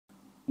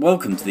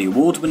Welcome to the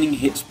award-winning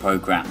HITZ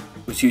programme,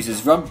 which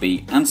uses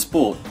rugby and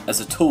sport as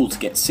a tool to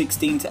get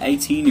 16 to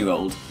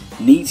 18-year-old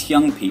neat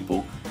young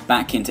people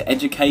back into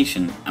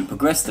education and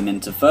progress them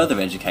into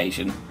further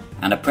education,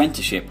 an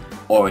apprenticeship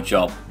or a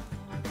job.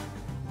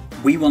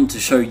 We want to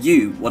show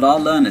you what our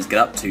learners get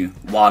up to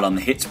while on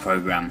the HITZ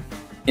programme.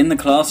 In the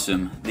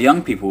classroom, the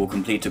young people will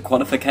complete a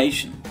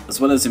qualification as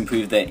well as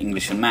improve their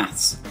English and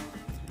maths,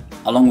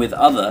 along with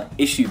other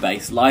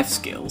issue-based life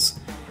skills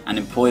and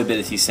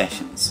employability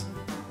sessions.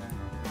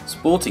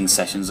 Sporting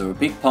sessions are a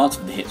big part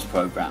of the HITZ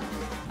programme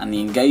and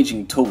the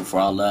engaging tool for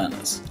our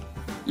learners.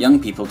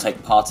 Young people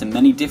take part in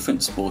many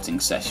different sporting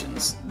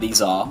sessions.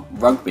 These are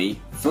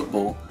rugby,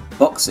 football,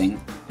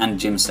 boxing and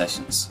gym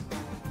sessions.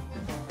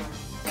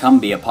 Come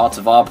be a part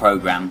of our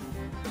programme.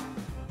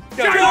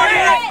 Go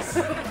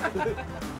HITZ!